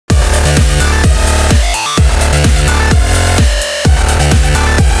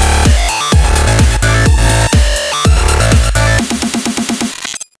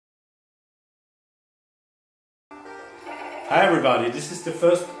Hi everybody, this is the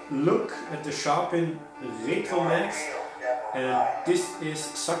first look at the Sharpin Retro Max, and this is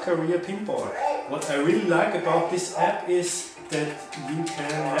Zakaria Pinball. What I really like about this app is that you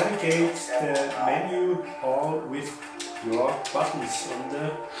can navigate the menu all with your buttons on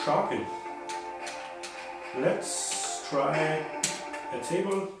the Sharpin. Let's try a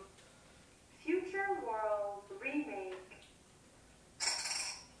table. Future World Remake.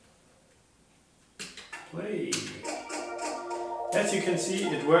 Play. As you can see,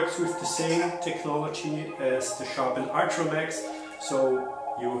 it works with the same technology as the Sharpin Ultra Max, so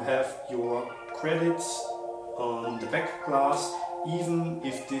you have your credits on the back glass, even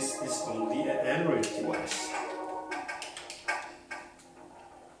if this is only an Android device.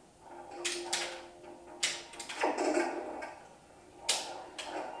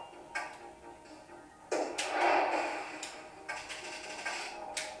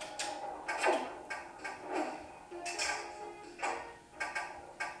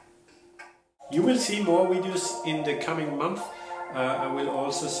 You will see more videos in the coming month. I will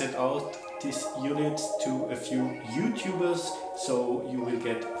also send out this unit to a few YouTubers, so you will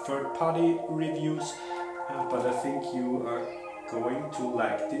get third-party reviews, but I think you are going to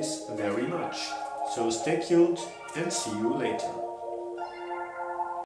like this very much. So stay tuned and see you later.